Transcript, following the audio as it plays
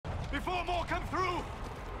4 more come through!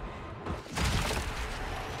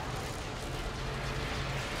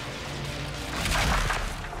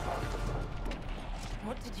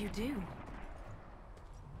 What did you do?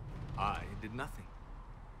 I did nothing.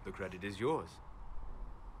 The credit is yours.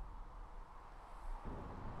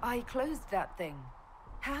 I closed that thing.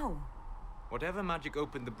 How? Whatever magic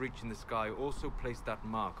opened the breach in the sky also placed that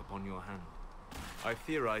mark upon your hand. I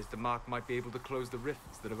theorized the mark might be able to close the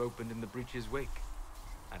rifts that have opened in the breach's wake.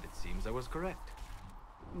 And it seems I was correct.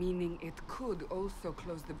 Meaning it could also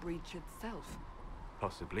close the breach itself.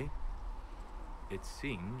 Possibly. It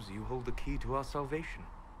seems you hold the key to our salvation.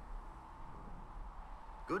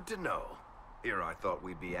 Good to know. Here I thought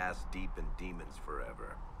we'd be ass-deep in demons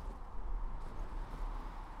forever.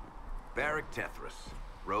 Varric Tethras,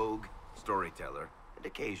 rogue, storyteller, and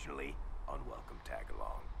occasionally unwelcome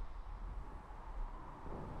tag-along.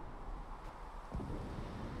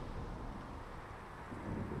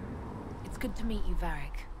 It's good to meet you,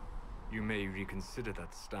 Varric. You may reconsider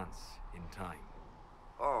that stance in time.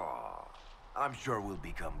 Oh, I'm sure we'll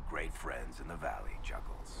become great friends in the valley,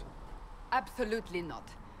 Chuckles. Absolutely not.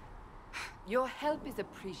 Your help is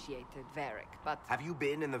appreciated, Varric, but... Have you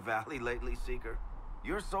been in the valley lately, Seeker?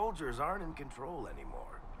 Your soldiers aren't in control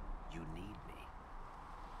anymore. You need me.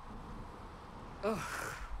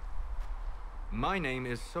 Ugh. My name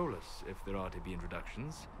is Solas, if there are to be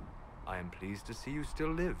introductions. I am pleased to see you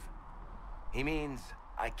still live. He means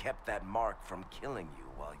I kept that mark from killing you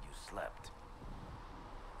while you slept.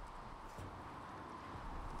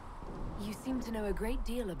 You seem to know a great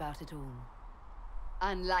deal about it all.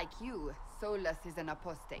 Unlike you, Solas is an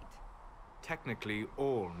apostate. Technically,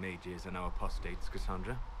 all mages are now apostates,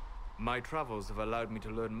 Cassandra. My travels have allowed me to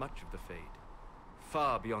learn much of the Fade,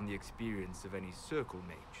 far beyond the experience of any circle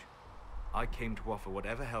mage. I came to offer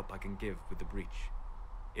whatever help I can give with the breach.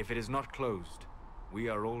 If it is not closed, we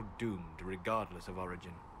are all doomed regardless of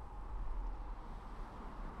origin.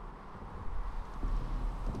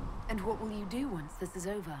 And what will you do once this is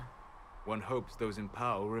over? One hopes those in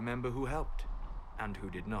power remember who helped, and who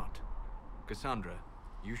did not. Cassandra,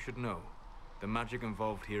 you should know, the magic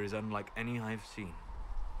involved here is unlike any I've seen.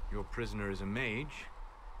 Your prisoner is a mage,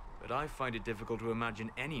 but I find it difficult to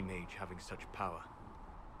imagine any mage having such power.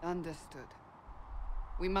 Understood.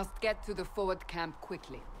 We must get to the forward camp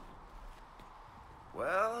quickly.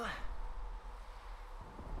 Well...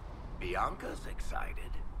 Bianca's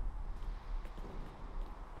excited.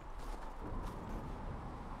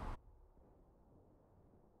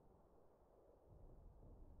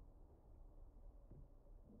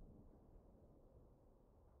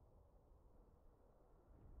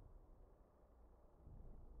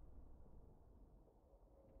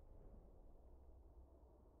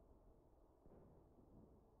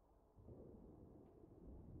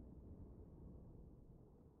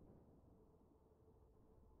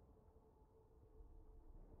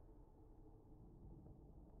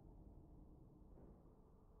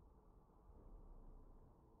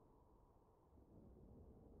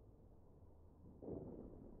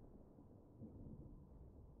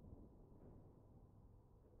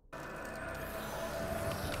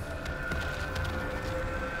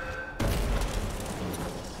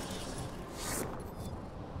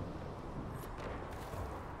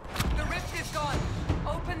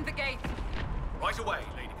 Right away,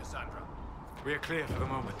 Lady Cassandra. We are clear for the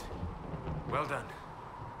moment. Well done.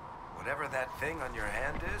 Whatever that thing on your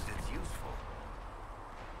hand is, it's useful.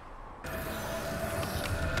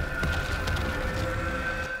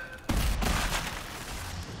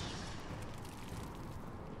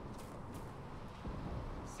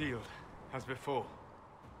 Sealed, as before.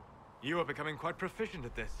 You are becoming quite proficient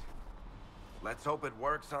at this. Let's hope it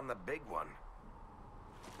works on the big one.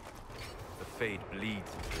 The Fade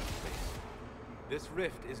bleeds into this space. This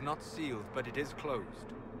rift is not sealed, but it is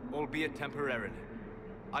closed, albeit temporarily.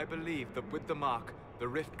 I believe that with the mark, the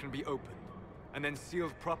rift can be opened, and then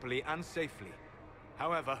sealed properly and safely.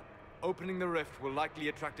 However, opening the rift will likely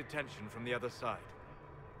attract attention from the other side.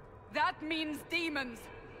 That means demons!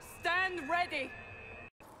 Stand ready!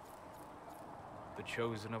 The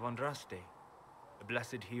chosen of Andraste, a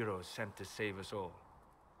blessed hero sent to save us all.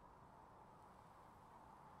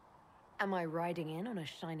 Am I riding in on a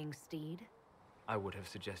shining steed? I would have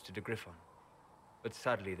suggested a griffon, but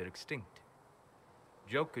sadly they're extinct.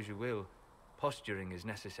 Joke as you will, posturing is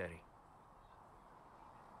necessary.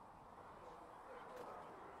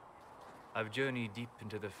 I've journeyed deep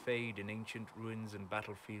into the Fade in ancient ruins and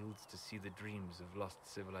battlefields to see the dreams of lost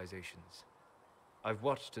civilizations. I've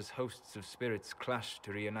watched as hosts of spirits clash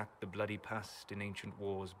to reenact the bloody past in ancient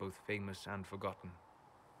wars, both famous and forgotten.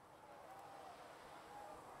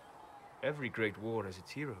 Every great war has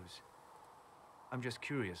its heroes, I'm just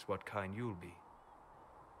curious what kind you'll be.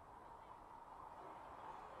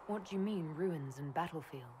 What do you mean, ruins and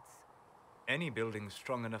battlefields? Any building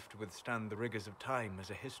strong enough to withstand the rigors of time has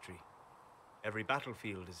a history. Every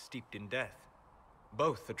battlefield is steeped in death.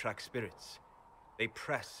 Both attract spirits. They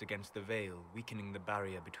press against the veil, weakening the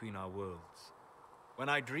barrier between our worlds. When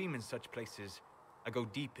I dream in such places, I go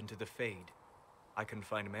deep into the Fade. I can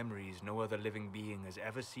find memories no other living being has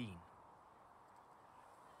ever seen.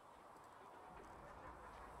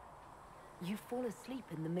 You fall asleep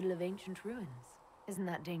in the middle of ancient ruins. Isn't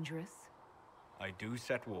that dangerous? I do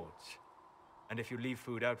set wards. And if you leave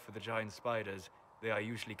food out for the giant spiders, they are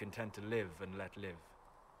usually content to live and let live.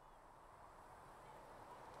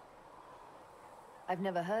 I've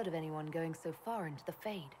never heard of anyone going so far into the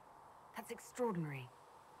Fade. That's extraordinary.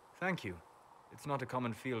 Thank you. It's not a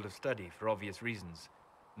common field of study for obvious reasons.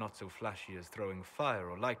 Not so flashy as throwing fire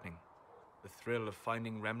or lightning. The thrill of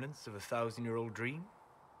finding remnants of a 1,000-year-old dream?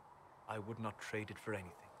 I would not trade it for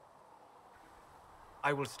anything.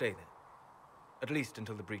 I will stay there. At least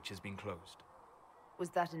until the breach has been closed. Was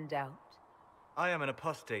that in doubt? I am an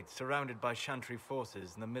apostate surrounded by Chantry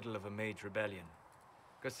forces in the middle of a mage rebellion.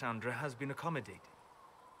 Cassandra has been accommodating,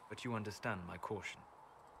 but you understand my caution.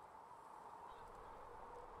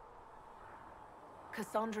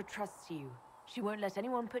 Cassandra trusts you. She won't let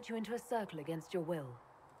anyone put you into a circle against your will.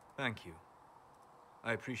 Thank you.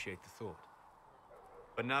 I appreciate the thought.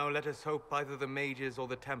 But now let us hope either the mages or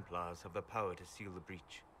the Templars have the power to seal the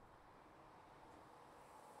breach.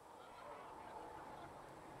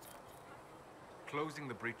 Closing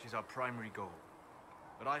the breach is our primary goal.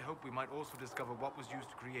 But I hope we might also discover what was used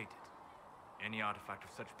to create it. Any artifact of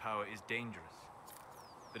such power is dangerous.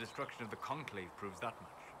 The destruction of the Conclave proves that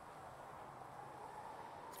much.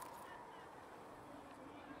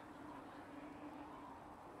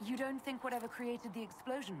 You don't think whatever created the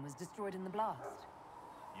explosion was destroyed in the blast?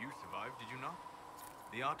 You survived, did you not?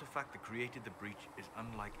 The artifact that created the breach is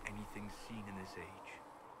unlike anything seen in this age.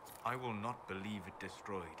 I will not believe it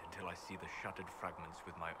destroyed until I see the shattered fragments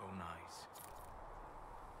with my own eyes.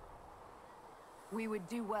 We would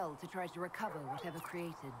do well to try to recover whatever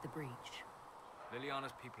created the breach.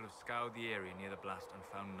 Liliana's people have scoured the area near the blast and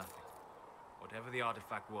found nothing. Whatever the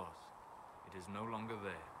artifact was, it is no longer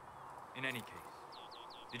there. In any case,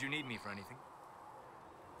 did you need me for anything?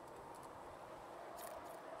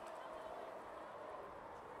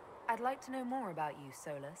 I'd like to know more about you,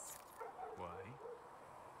 Solas. Why?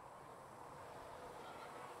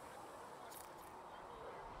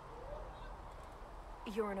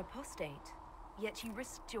 You're an apostate, yet you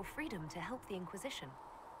risked your freedom to help the Inquisition.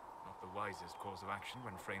 Not the wisest course of action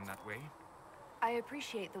when framed that way. I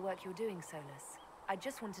appreciate the work you're doing, Solas. I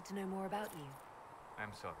just wanted to know more about you.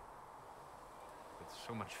 I'm sorry. With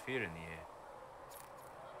so much fear in the air.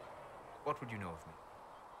 What would you know of me?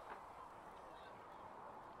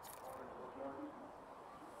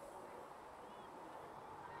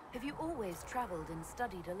 Have you always traveled and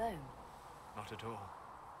studied alone? Not at all.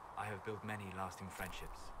 I have built many lasting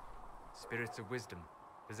friendships. Spirits of wisdom,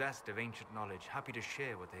 possessed of ancient knowledge, happy to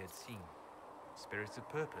share what they had seen. Spirits of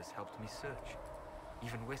purpose helped me search.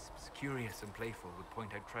 Even wisps, curious and playful, would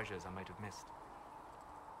point out treasures I might have missed.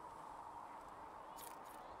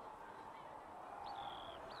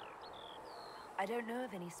 I don't know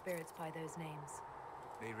of any spirits by those names.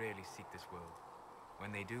 They rarely seek this world.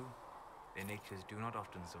 When they do, their natures do not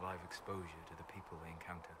often survive exposure to the people they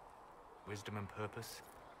encounter. Wisdom and purpose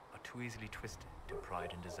are too easily twisted to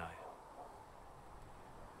pride and desire.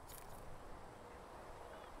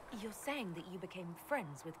 You're saying that you became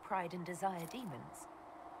friends with Pride and Desire demons?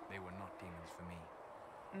 They were not demons for me.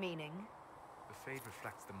 Meaning? The Fade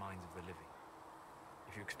reflects the minds of the living.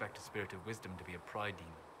 If you expect a spirit of wisdom to be a pride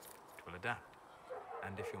demon, it will adapt.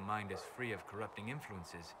 And if your mind is free of corrupting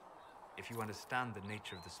influences, if you understand the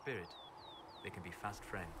nature of the spirit, they can be fast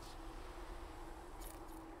friends.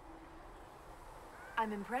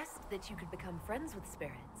 I'm impressed that you could become friends with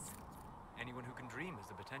spirits. Anyone who can dream has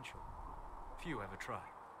the potential. Few ever try.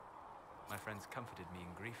 My friends comforted me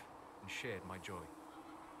in grief and shared my joy.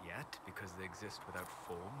 Yet, because they exist without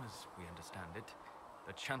form, as we understand it,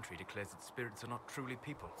 the Chantry declares that spirits are not truly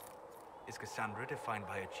people. Is Cassandra defined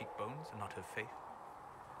by her cheekbones and not her faith?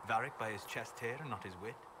 Varric by his chest hair and not his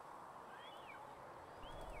wit?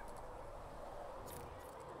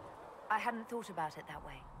 I hadn't thought about it that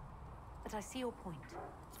way, but I see your point.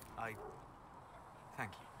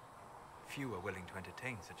 Thank you. Few are willing to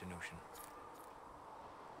entertain such a notion.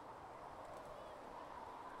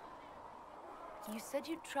 You said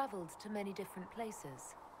you'd traveled to many different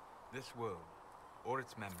places. This world, or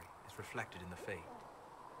its memory, is reflected in the Fade.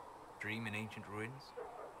 Dream in ancient ruins,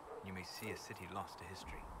 you may see a city lost to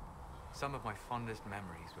history. Some of my fondest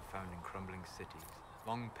memories were found in crumbling cities,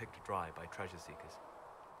 long picked dry by treasure seekers.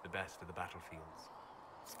 The best of the battlefields.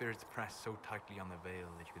 Spirits press so tightly on the veil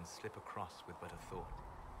that you can slip across with but a thought.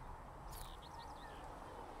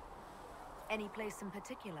 Any place in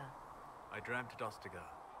particular? I dreamt at Ostagar.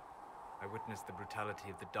 I witnessed the brutality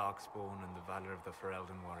of the Darkspawn and the valor of the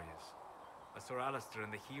Ferelden warriors. I saw Alistair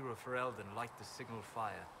and the hero Ferelden light the signal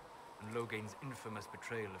fire, and Logain's infamous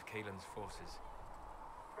betrayal of Kaelin's forces.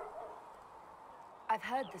 I've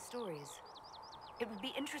heard the stories. It would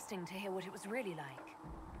be interesting to hear what it was really like.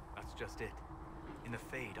 That's just it. In the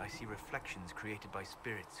Fade, I see reflections created by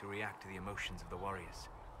spirits who react to the emotions of the warriors.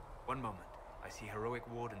 One moment, I see heroic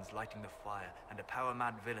wardens lighting the fire, and a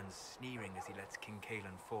power-mad villain sneering as he lets King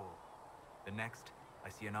Kaelin fall. The next, I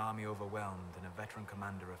see an army overwhelmed and a veteran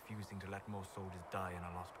commander refusing to let more soldiers die in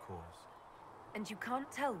a lost cause. And you can't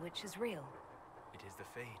tell which is real? It is the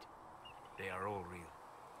Fade. They are all real.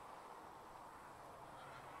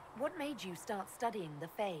 What made you start studying the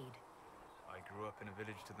Fade? I grew up in a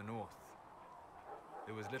village to the north.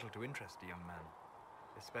 There was little to interest a young man,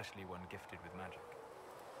 especially one gifted with magic.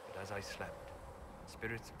 But as I slept,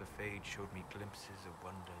 spirits of the Fade showed me glimpses of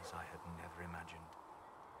wonders I had never imagined.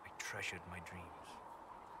 I treasured my dreams.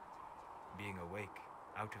 Being awake,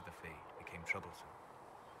 out of the Fade, became troublesome.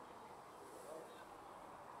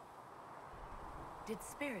 Did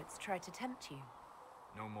spirits try to tempt you?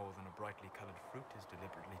 No more than a brightly colored fruit is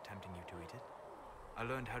deliberately tempting you to eat it. I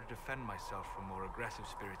learned how to defend myself from more aggressive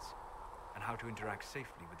spirits, and how to interact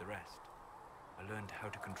safely with the rest. I learned how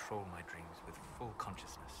to control my dreams with full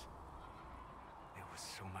consciousness. There was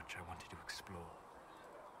so much I wanted to explore.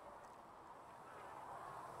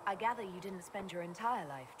 I gather you didn't spend your entire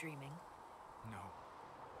life dreaming. No.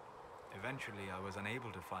 Eventually, I was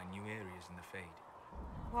unable to find new areas in the Fade.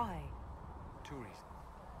 Why? 2 reasons.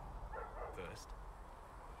 First,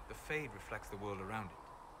 the Fade reflects the world around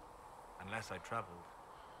it. Unless I traveled,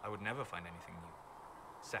 I would never find anything new.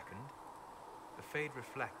 Second, the Fade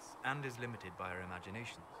reflects and is limited by our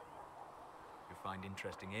imaginations. To find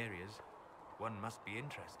interesting areas, one must be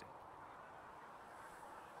interesting.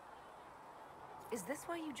 Is this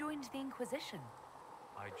why you joined the Inquisition?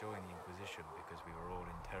 I joined the Inquisition because we were all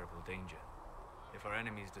in terrible danger. If our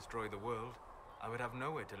enemies destroy the world, I would have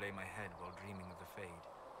nowhere to lay my head while dreaming of the Fade.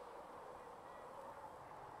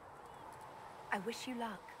 I wish you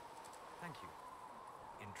luck. Thank you.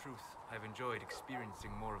 In truth, I've enjoyed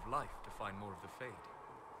experiencing more of life to find more of the Fade.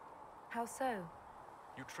 How so?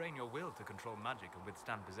 You train your will to control magic and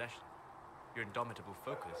withstand possession. Your indomitable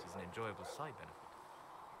focus is an enjoyable side benefit.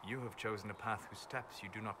 You have chosen a path whose steps you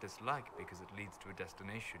do not dislike because it leads to a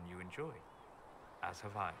destination you enjoy. As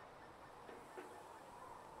have I.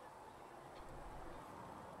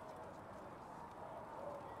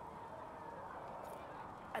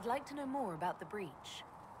 I'd like to know more about the breach.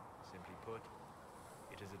 Simply put,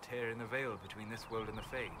 it is a tear in the veil between this world and the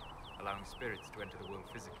Fade, allowing spirits to enter the world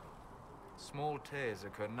physically. Small tears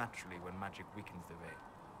occur naturally when magic weakens the veil,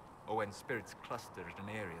 or when spirits cluster at an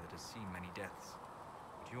area that has seen many deaths.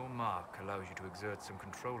 But your mark allows you to exert some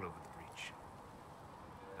control over the breach.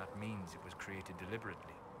 That means it was created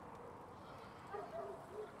deliberately.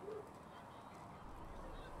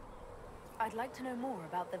 I'd like to know more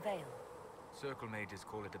about the veil. Circle mages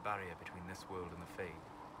call it a barrier between this world and the Fade.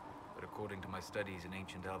 But according to my studies in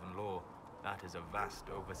ancient elven lore, that is a vast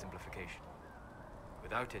oversimplification.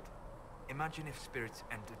 Without it, imagine if spirits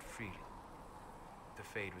entered freely. The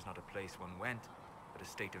Fade was not a place one went, but a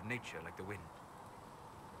state of nature like the wind.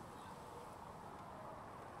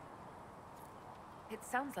 It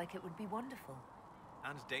sounds like it would be wonderful.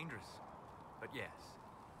 And dangerous. But yes,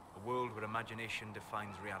 a world where imagination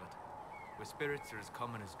defines reality. Where spirits are as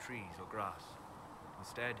common as trees or grass.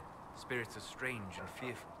 Instead, spirits are strange and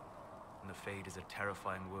fearful. And the Fade is a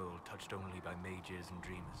terrifying world touched only by mages and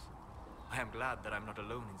dreamers. I am glad that I'm not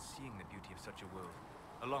alone in seeing the beauty of such a world,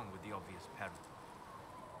 along with the obvious peril.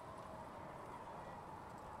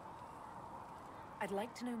 I'd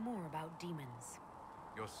like to know more about demons.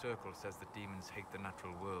 Your circle says that demons hate the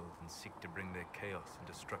natural world and seek to bring their chaos and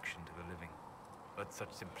destruction to the living. But such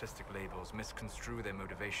simplistic labels misconstrue their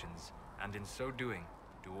motivations, and in so doing,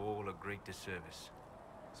 do all a great disservice.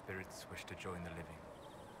 Spirits wish to join the living,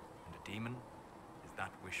 and a demon is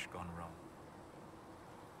that wish gone wrong.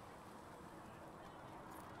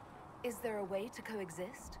 Is there a way to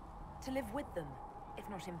coexist? To live with them? If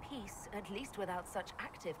not in peace, at least without such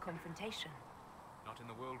active confrontation. Not in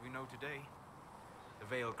the world we know today. The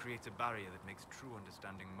veil creates a barrier that makes true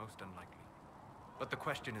understanding most unlikely. But the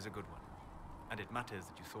question is a good one, and it matters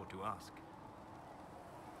that you thought to ask.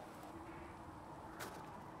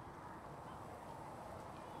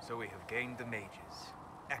 So we have gained the mages.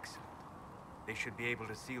 Excellent. They should be able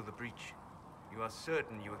to seal the breach. You are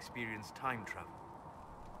certain you experienced time travel?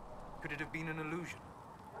 Could it have been an illusion?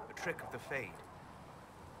 A trick of the Fade?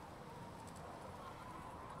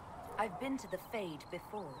 I've been to the Fade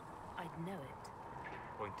before. I'd know it.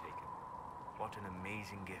 Point taken. What an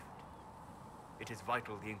amazing gift. It is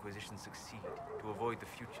vital the Inquisition succeed to avoid the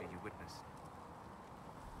future you witnessed.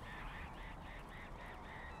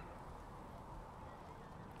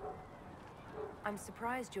 I'm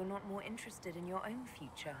surprised you're not more interested in your own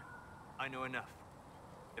future. I know enough.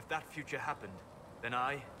 If that future happened, then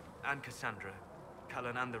I, and Cassandra,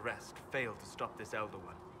 Cullen and the rest, failed to stop this Elder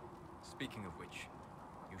One. Speaking of which,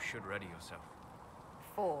 you should ready yourself.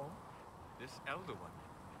 For? This Elder One?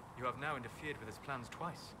 You have now interfered with his plans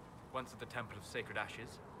twice. Once at the Temple of Sacred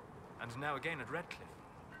Ashes, and now again at Redcliffe.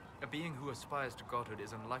 A being who aspires to godhood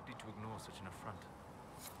is unlikely to ignore such an affront.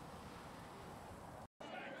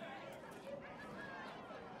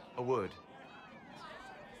 A word.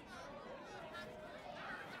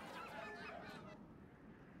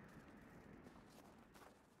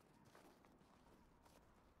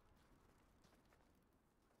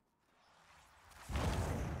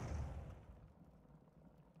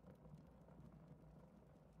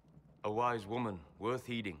 A wise woman, worth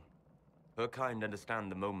heeding. Her kind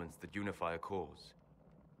understand the moments that unify a cause.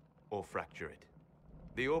 Or fracture it.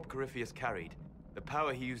 The orb Corypheus carried, the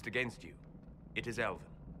power he used against you, it is Elven.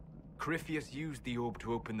 Corypheus used the orb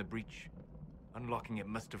to open the breach. Unlocking it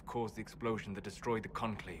must have caused the explosion that destroyed the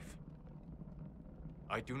Conclave.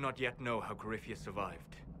 I do not yet know how Corypheus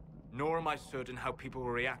survived. Nor am I certain how people will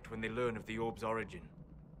react when they learn of the orb's origin.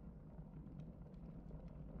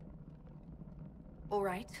 All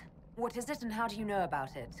right. What is it and how do you know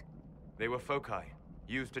about it? They were foci,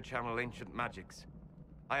 used to channel ancient magics.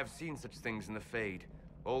 I have seen such things in the Fade,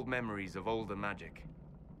 old memories of older magic.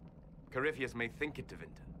 Corypheus may think it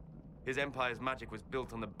Tevinter. His empire's magic was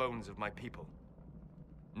built on the bones of my people.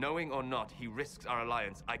 Knowing or not, he risks our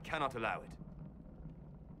alliance. I cannot allow it.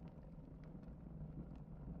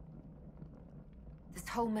 This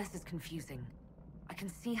whole mess is confusing. I can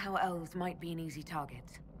see how elves might be an easy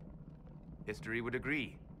target. History would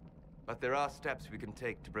agree. But there are steps we can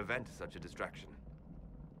take to prevent such a distraction.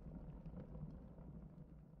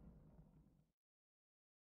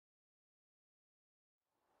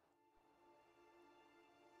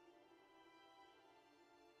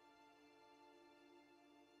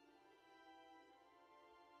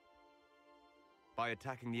 By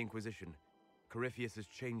attacking the Inquisition, Corypheus has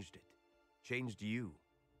changed it. Changed you.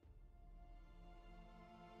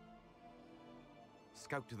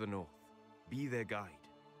 Scout to the north. Be their guide.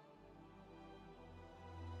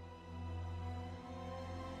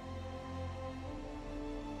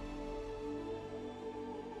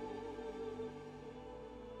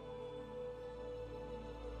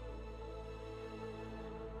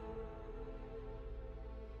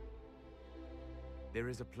 There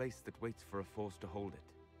is a place that waits for a force to hold it.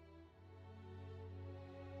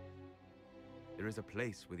 There is a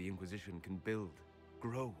place where the Inquisition can build,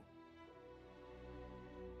 grow.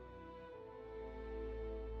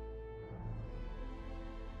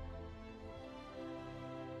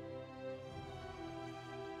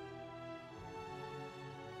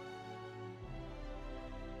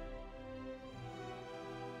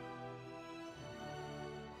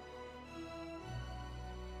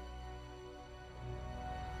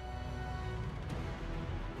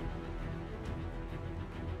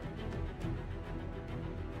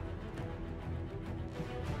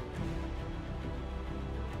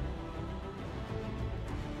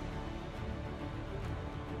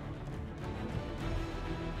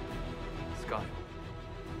 Sky.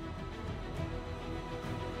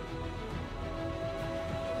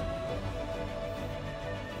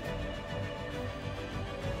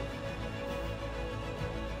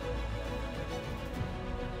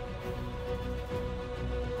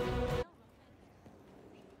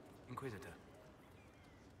 Inquisitor.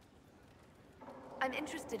 I'm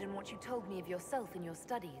interested in what you told me of yourself in your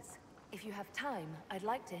studies. If you have time, I'd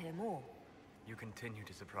like to hear more. You continue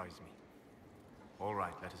to surprise me. All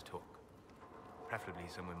right, let us talk. Preferably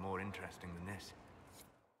somewhere more interesting than this.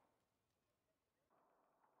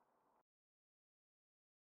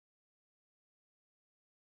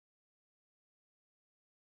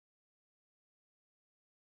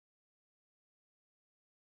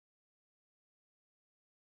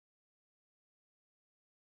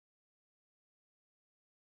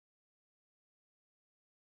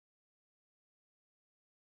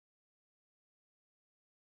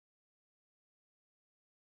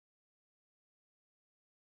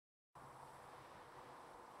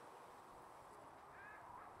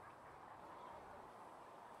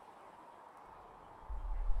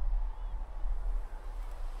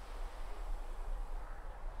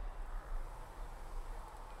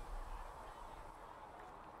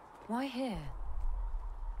 Why here?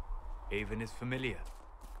 Haven is familiar.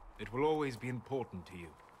 It will always be important to you.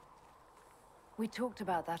 We talked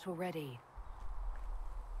about that already.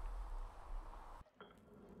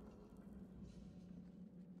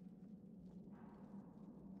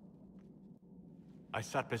 I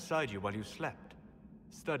sat beside you while you slept,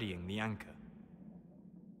 studying the anchor.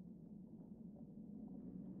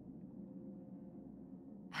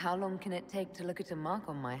 How long can it take to look at a mark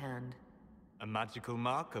on my hand? A magical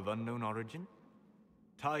mark of unknown origin?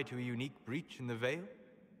 Tied to a unique breach in the veil?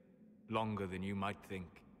 Longer than you might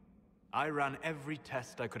think. I ran every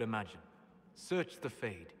test I could imagine. Searched the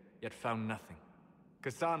Fade, yet found nothing.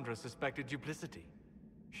 Cassandra suspected duplicity.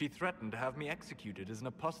 She threatened to have me executed as an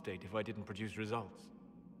apostate if I didn't produce results.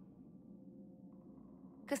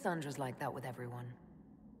 Cassandra's like that with everyone.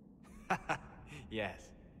 Yes.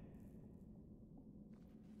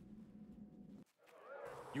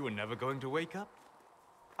 You were never going to wake up?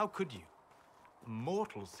 How could you? A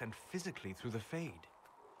mortal sent physically through the Fade.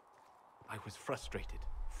 I was frustrated,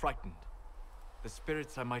 frightened. The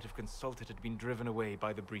spirits I might have consulted had been driven away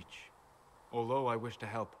by the breach. Although I wished to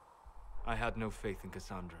help, I had no faith in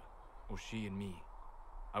Cassandra, or she in me.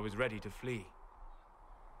 I was ready to flee.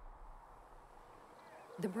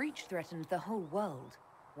 The breach threatened the whole world.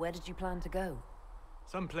 Where did you plan to go?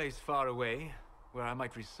 Someplace far away, where I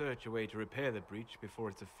might research a way to repair the breach before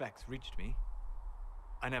its effects reached me.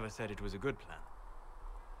 I never said it was a good plan.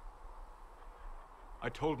 I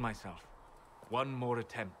told myself, one more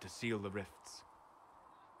attempt to seal the rifts.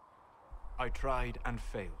 I tried and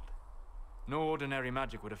failed. No ordinary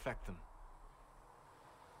magic would affect them.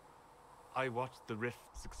 I watched the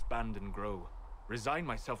rifts expand and grow, resigned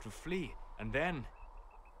myself to flee, and then...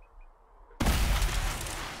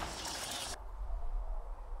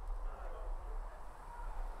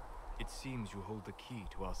 It seems you hold the key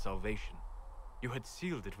to our salvation. You had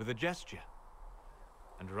sealed it with a gesture.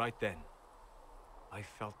 And right then, I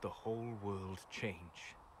felt the whole world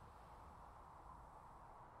change.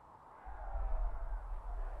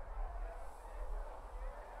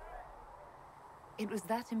 It was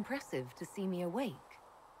that impressive to see me awake.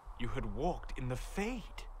 You had walked in the Fade.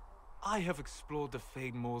 I have explored the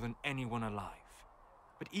Fade more than anyone alive.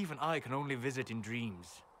 But even I can only visit in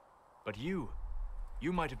dreams. But you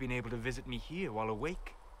might have been able to visit me here while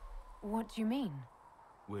awake. What do you mean?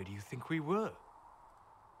 Where do you think we were?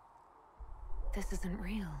 This isn't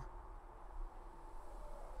real.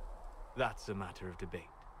 That's a matter of debate.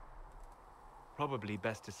 Probably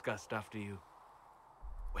best discussed after you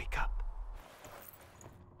wake up.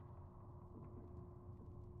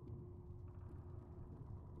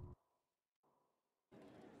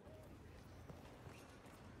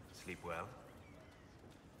 Sleep well?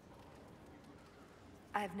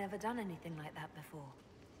 I've never done anything like that before.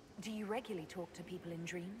 Do you regularly talk to people in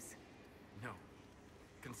dreams? No.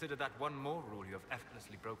 Consider that one more rule you have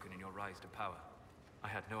effortlessly broken in your rise to power. I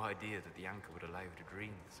had no idea that the anchor would allow you to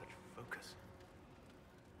dream with such focus.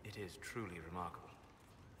 It is truly remarkable.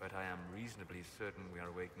 But I am reasonably certain we are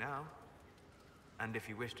awake now. And if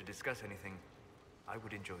you wish to discuss anything, I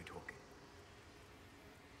would enjoy talking.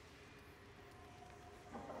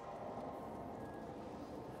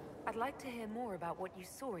 I'd like to hear more about what you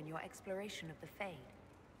saw in your exploration of the Fade.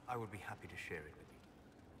 I would be happy to share it with you.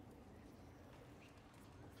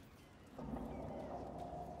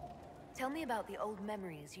 Tell me about the old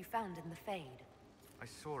memories you found in the Fade. I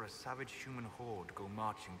saw a savage human horde go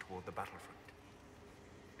marching toward the battlefront.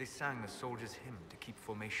 They sang a soldier's hymn to keep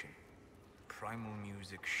formation. Primal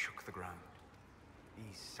music shook the ground.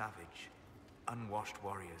 These savage, unwashed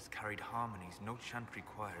warriors carried harmonies no chantry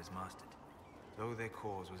choirs mastered. Though their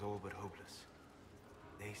cause was all but hopeless,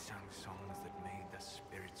 they sang songs that made the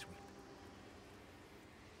spirits weep.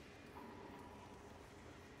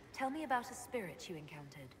 Tell me about a spirit you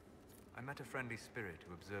encountered. I met a friendly spirit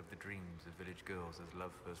who observed the dreams of village girls as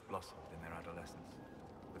love first blossomed in their adolescence.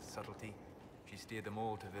 With subtlety, she steered them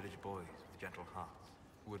all to village boys with gentle hearts,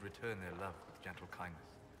 who would return their love with gentle kindness.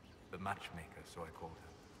 The matchmaker, so I called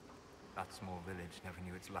her. That small village never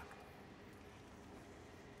knew its luck.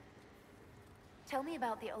 Tell me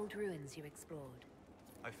about the old ruins you explored.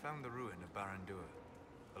 I found the ruin of Barandur,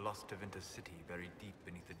 a lost Tevinter city buried deep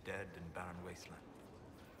beneath a dead and barren wasteland.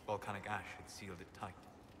 Volcanic ash had sealed it tight.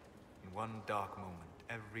 In one dark moment,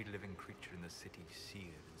 every living creature in the city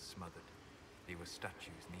seared and smothered. They were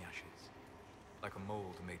statues in the ashes, like a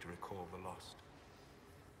mold made to recall the lost.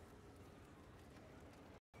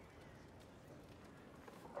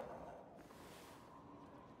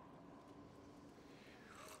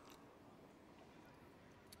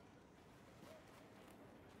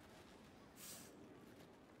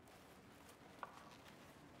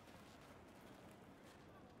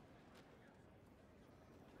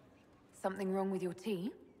 Something wrong with your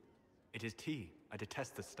tea? It is tea. I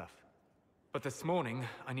detest this stuff. But this morning,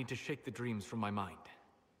 I need to shake the dreams from my mind.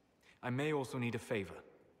 I may also need a favor.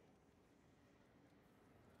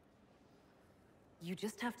 You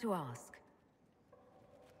just have to ask.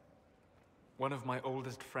 One of my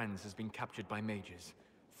oldest friends has been captured by mages,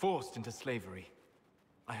 forced into slavery.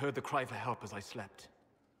 I heard the cry for help as I slept.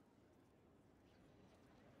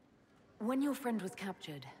 When your friend was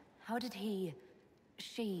captured, how did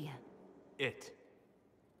she... It.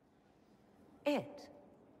 It?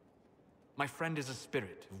 My friend is a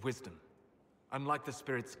spirit of wisdom. Unlike the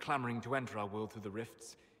spirits clamoring to enter our world through the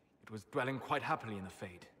rifts, it was dwelling quite happily in the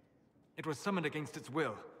Fade. It was summoned against its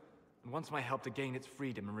will, and wants my help to gain its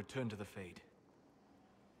freedom and return to the Fade.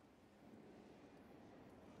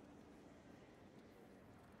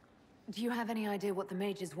 Do you have any idea what the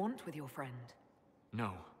mages want with your friend?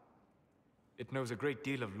 No. It knows a great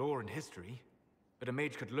deal of lore and history, but a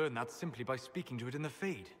mage could learn that simply by speaking to it in the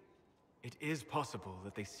Fade. It is possible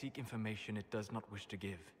that they seek information it does not wish to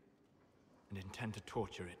give, and intend to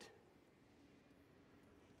torture it.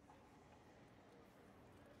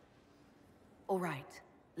 All right,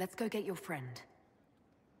 let's go get your friend.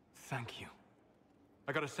 Thank you.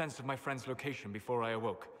 I got a sense of my friend's location before I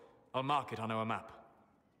awoke. I'll mark it on our map.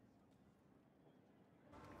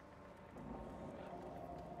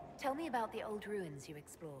 Tell me about the old ruins you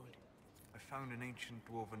explored. I found an ancient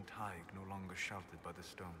dwarven thaig no longer sheltered by the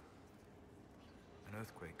stone. An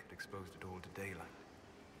earthquake had exposed it all to daylight.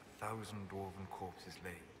 1,000 dwarven corpses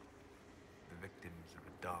lay, the victims of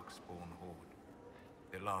a darkspawn horde.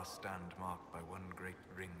 Their last stand marked by one great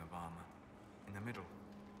ring of armor. In the middle,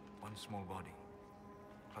 one small body,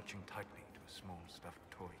 clutching tightly to a small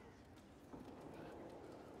stuffed toy.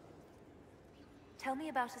 Tell me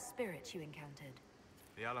about a spirit you encountered.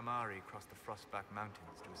 The Alamari crossed the Frostback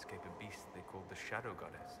Mountains to escape a beast they called the Shadow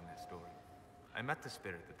Goddess in their story. I met the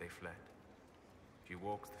spirit that they fled. She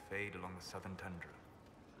walks the Fade along the southern tundra,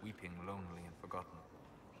 weeping lonely and forgotten.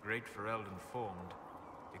 Great Ferelden formed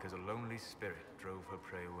because a lonely spirit drove her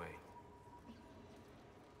prey away.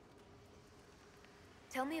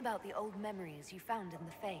 Tell me about the old memories you found in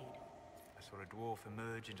the Fade. I saw a dwarf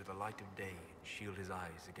emerge into the light of day and shield his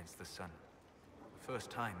eyes against the sun. The first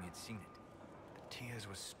time he had seen it, the tears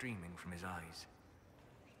were streaming from his eyes.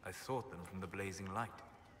 I thought them from the blazing light,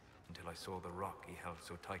 until I saw the rock he held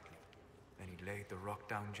so tightly. Then he laid the rock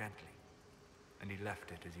down gently, and he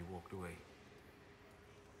left it as he walked away.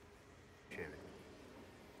 Share it.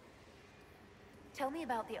 Tell me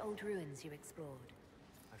about the old ruins you explored.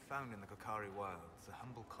 I found in the Kokari wilds a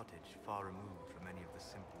humble cottage far removed from any of the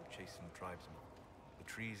simple, chastened tribesmen. The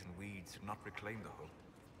trees and weeds had not reclaimed the home,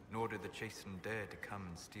 nor did the chastened dare to come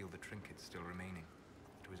and steal the trinkets still remaining.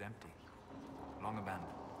 It was empty, long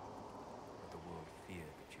abandoned, but the world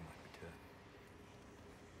feared that you might return.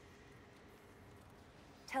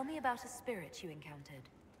 Tell me about a spirit you encountered.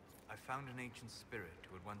 I found an ancient spirit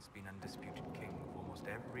who had once been undisputed king of almost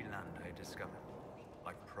every land I had discovered.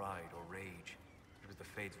 Like pride or rage, it was the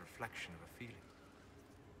Fade's reflection of a feeling.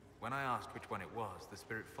 When I asked which one it was, the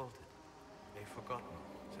spirit faltered. "They've forgotten,"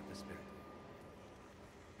 said the spirit.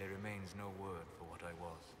 There remains no word for what I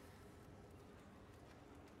was.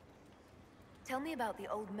 Tell me about the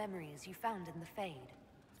old memories you found in the Fade.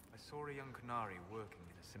 I saw a young Canary working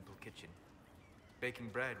in a simple kitchen, baking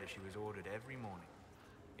bread as she was ordered every morning.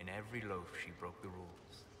 In every loaf, she broke the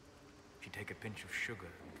rules. She'd take a pinch of sugar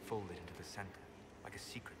and fold it into the center, like a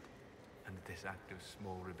secret, and this act of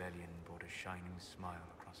small rebellion brought a shining smile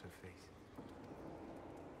across her face.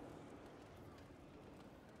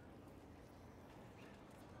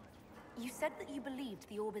 You said that you believed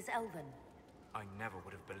the orb is elven. I never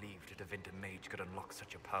would have believed a Devinter mage could unlock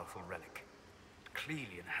such a powerful relic. It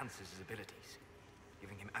clearly enhances his abilities,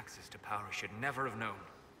 giving him access to power he should never have known.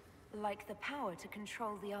 Like the power to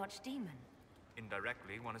control the Archdemon.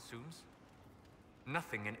 Indirectly, one assumes.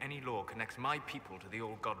 Nothing in any lore connects my people to the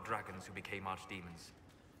old god dragons who became archdemons.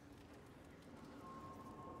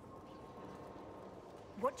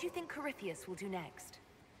 What do you think Corypheus will do next?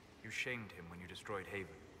 You shamed him when you destroyed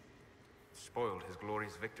Haven. Spoiled his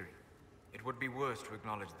glorious victory. It would be worse to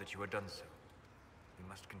acknowledge that you had done so. He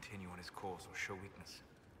must continue on his course or show weakness.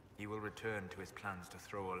 He will return to his plans to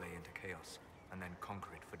throw Olay into chaos, and then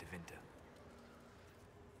conquer it for Devinter.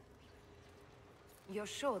 You're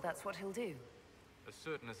sure that's what he'll do? As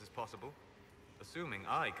certain as is possible. Assuming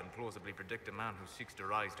I can plausibly predict a man who seeks to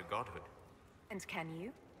rise to godhood. And can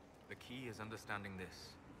you? The key is understanding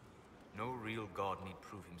this. No real god need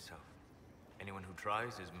prove himself. Anyone who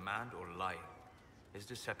tries is mad or lying. His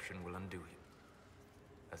deception will undo him,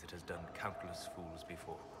 as it has done countless fools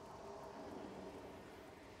before.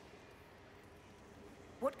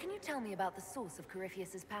 What can you tell me about the source of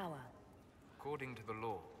Corypheus's power? According to the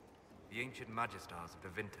law, the ancient Magistars of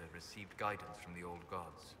the Winter received guidance from the old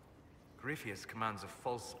gods. Corypheus commands a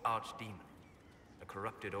false archdemon, a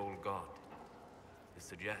corrupted old god. This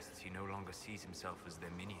suggests he no longer sees himself as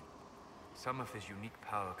their minion. Some of his unique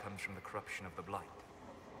power comes from the corruption of the Blight.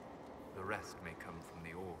 The rest may come from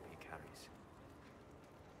the orb he carries.